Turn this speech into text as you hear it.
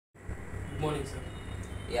morning, sir.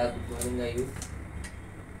 Yeah, good morning, Ayub.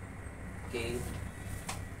 Okay,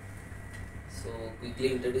 so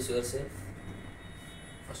quickly introduce yourself.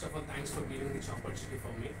 First of all, thanks for giving this opportunity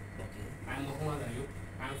for me. Okay, I am Muhammad Ayub.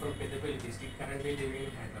 I am from Peddapalli district, currently living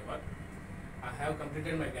in Hyderabad. I have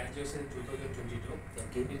completed my graduation in 2022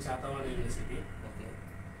 okay, in Chattawan University. okay,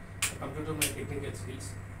 I completed my technical skills.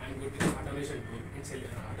 I am good in automation tool,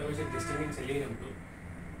 automation testing in selenium tool.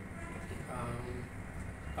 okay.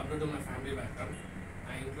 Completed my family background.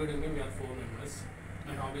 Including me, we are 4 members.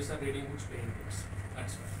 My hobbies are reading books, playing books.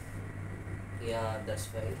 That's why. Yeah, that's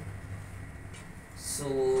fine.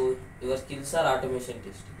 So your skills are automation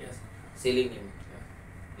testing, Yes. selenium. Yeah.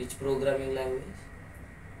 Which programming language?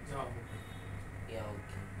 Job. Yeah,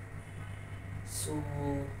 okay. So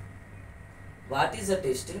what is the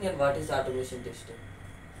testing and what is automation testing?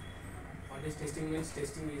 What is testing means?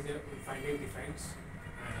 Testing is finding defects.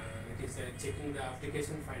 It is checking the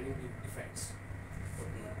application, finding the defects.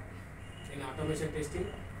 Okay, In automation testing,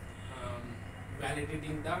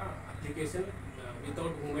 validating the application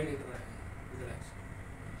without human interaction.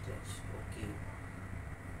 yes, okay.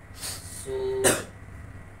 So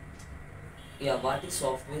yeah, what is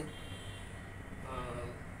software?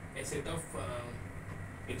 A set of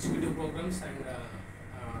executive programs and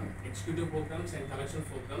collection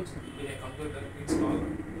programs in a computer. It's called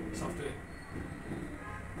software.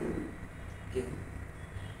 Okay.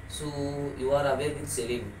 So you are aware with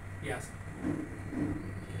selenium. Yes.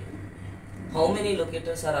 How many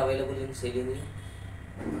locators are available in selenium?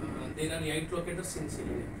 There are 8 locators in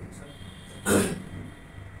Selenium, sir.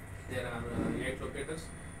 There are 8 locators.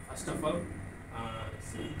 First of all,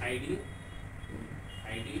 ID,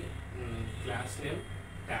 class name,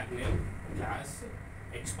 tag name, class,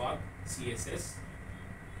 XPath, CSS.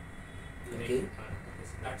 Okay.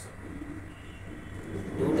 That's all.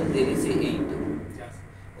 Total there is 8. Yes.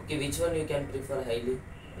 Okay, which one you can prefer highly?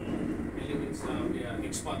 Elements, we are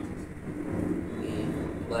XPath. Okay.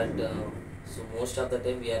 But so most of the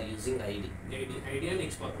time we are using ID. ID and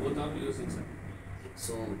XPath both are using, sir.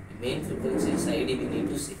 So main preference is ID we need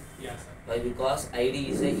to see. Yes, sir. Why? Because ID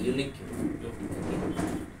is a unique. Yep. Okay.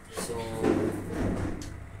 So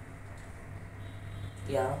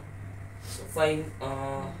yeah. So fine.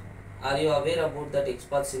 Are you aware about that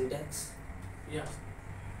XPath syntax? Yes.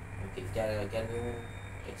 Okay. Can you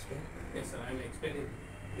explain? Yes, sir. I am explaining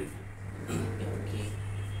briefly. Okay.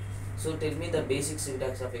 So tell me the basic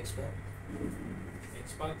syntax of XPath.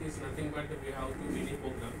 XPath is nothing but we have to mini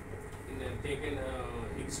program in taken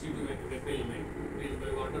execute web element.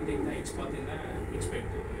 We want to take the XPath in the inspect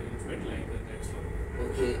like that. So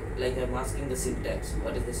Okay, like I'm asking the syntax.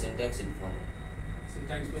 What is the syntax in form?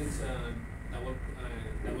 syntax means double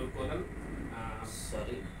colon,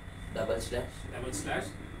 Sorry, double slash. double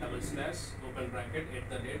slash, open bracket,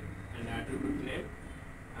 and attribute name,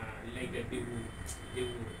 like a div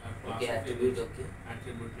class Okay, attribute. Okay.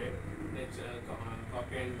 attribute name. Let's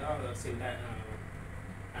copy and the syntax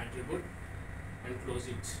attribute and close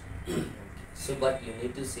it. So, but you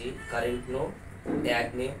need to see current node,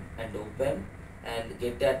 tag name, and open, and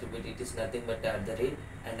get attribute. It is nothing but at the rate,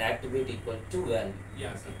 and attribute equal to value.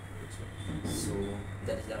 Yeah, sir. So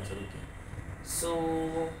that is the answer. Okay.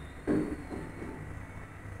 So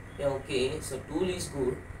yeah, okay. So tool is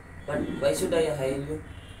good, but why should I hire you?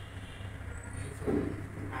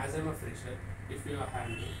 As I'm a fresher, if you are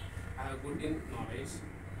handy, I am good in knowledge,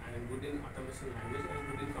 I am good in automation language, I am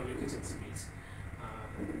good in communication skills.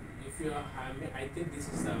 If you are handy, I think this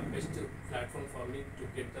is the best platform for me to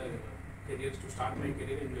get the career, to start my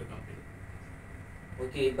career in your company.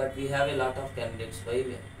 Okay, but we have a lot of candidates. Why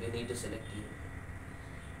we need to select you?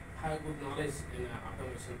 I have good knowledge in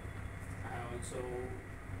automation. I have also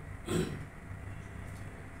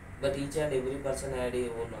But each and every person had a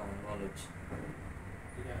own knowledge.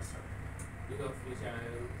 yes, sir. Because of which I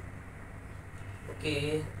am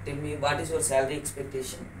Okay, tell me what is your salary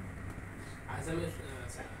expectation? as I'm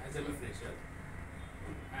a fresher,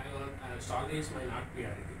 I want salary is my not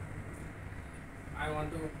priority. I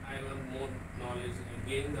want more knowledge,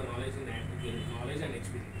 gain the knowledge and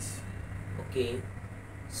experience. Okay,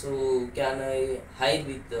 so can I hire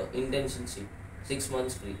with the internship 6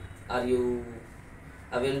 months free? Are you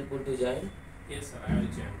available to join? Yes, sir, I will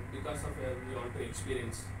join because of we want to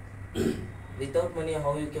experience. Without money,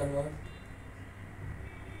 how you can work?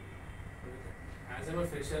 As I'm a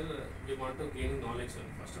fresher, we want to gain knowledge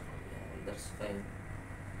first of all. Yeah, that's fine.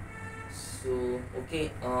 So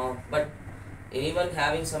okay, but anyone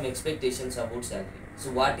having some expectations about salary.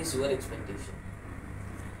 So what is your expectation?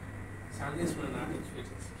 Salary is my not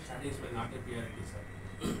experience. Salary is my not a priority, sir.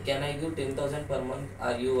 Can I give 10,000 per month?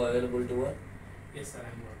 Are you available to work? Yes, sir, I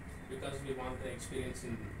am working. because we want the experience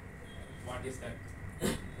in what is that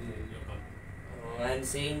in your company. And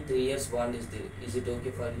saying 3 years bond is there. Is it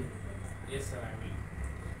okay for you? Yes, sir, I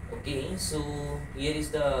will. Okay, so here is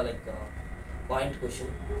the point question.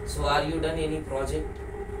 So are you done any project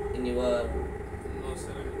in your No,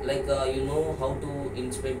 sir, I will. you know how to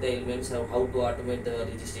inspect the elements or how to automate the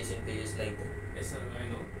registration pages like that? Yes, sir, I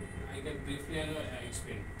know. I can briefly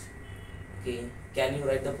explain it. Okay, can you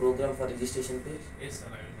write the program for registration page? Yes, sir, I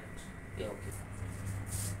will write. Yeah, okay.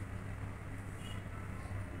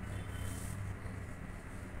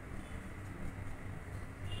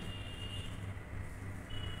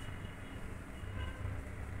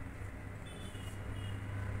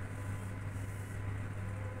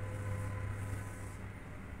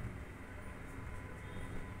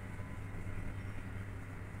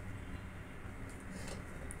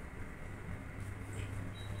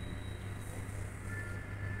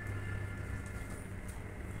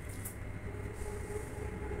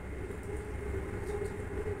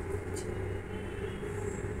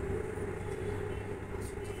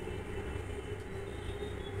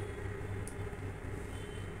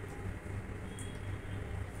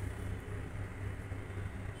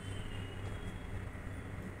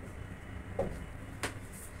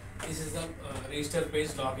 This is the register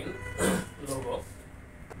page login logo.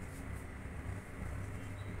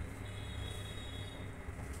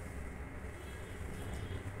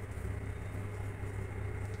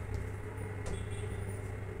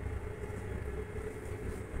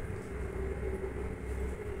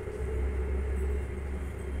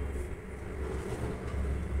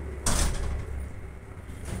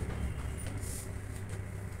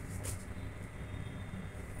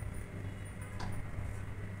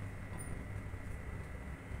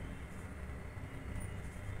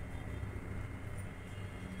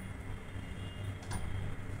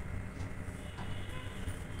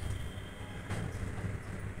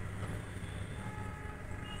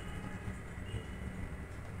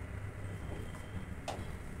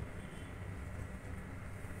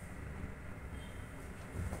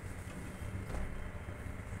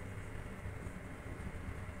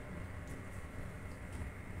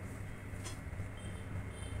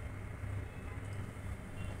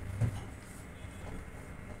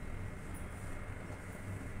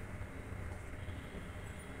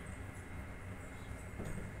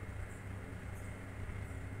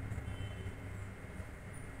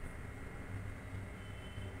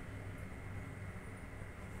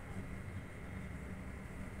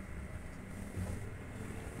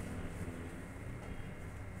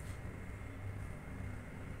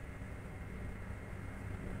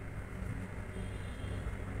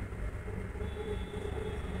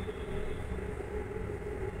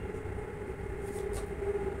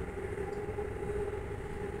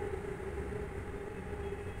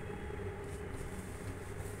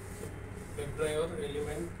 Web driver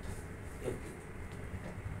element.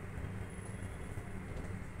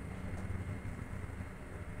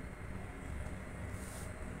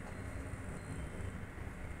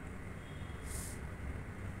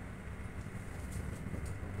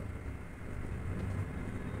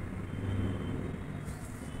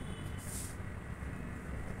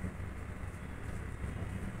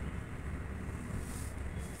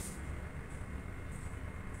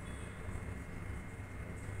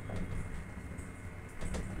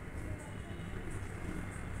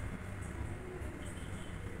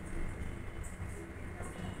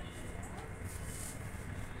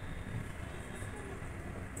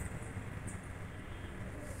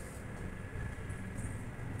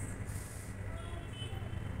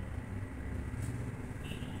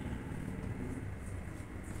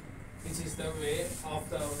 This is the way of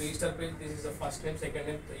the register page. This is the first name, second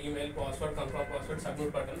name, email, password, confirm password,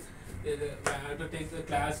 submit button. I have to take the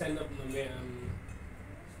class and the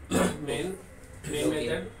main Okay.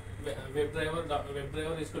 method. Web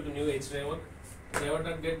driver is equal to new h driver.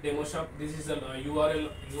 Driver.get demo shop. This is the URL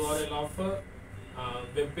of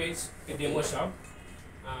web page demo shop.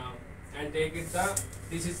 And take it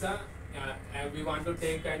this is the we want to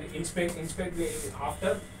take and inspect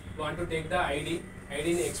after we want to take the ID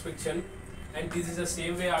in inspection, and this is the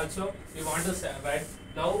same way also we want to write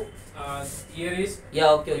now. Here is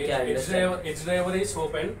Yeah, okay, I understand. edge driver is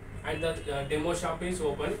open and the demo shop is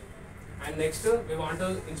open, and next we want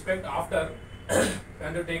to inspect after we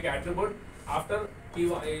want to take attribute after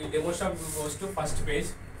demo shop goes to first page,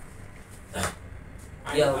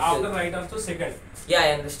 and Yeah, okay. after write also second. Yeah,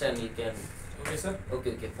 I understand. You can. Okay, sir.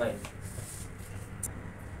 Okay, fine.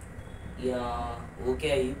 Yeah,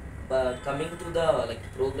 okay. But coming to the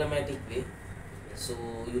programmatic way, so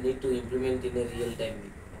you need to implement in a real time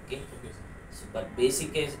way. Okay. Okay, sir. So, but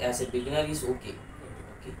basic as a beginner is okay. Okay.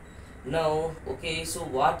 Okay. Now, okay. So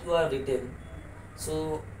what you are written.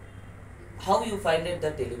 So how you find it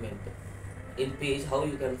that element in page? How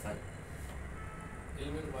you can find?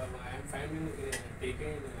 Element, I am finding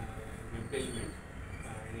taken web element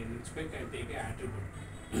in inspect and take a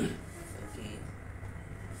attribute. Okay.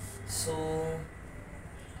 So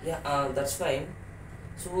yeah, that's fine.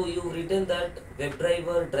 So you written that web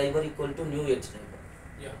driver equal to new edge driver.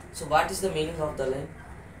 Yeah. So what is the meaning of the line?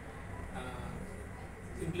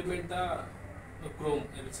 Implement the Chrome,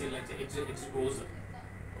 let's say like Edge browser.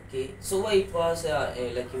 Okay. So why it was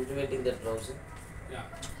like implementing that browser? Yeah.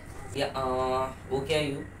 Yeah.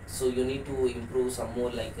 Okay. You. So you need to improve some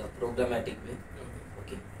more like a programmatic way.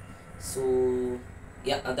 Okay. Okay. So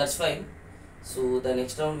yeah, that's fine. So the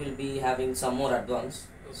next round will be having some more advanced.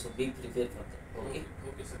 Okay. So be prepared for that. Okay.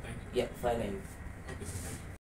 Okay, sir. Thank you. Yeah. Fine. I. Okay, sir. Thank you.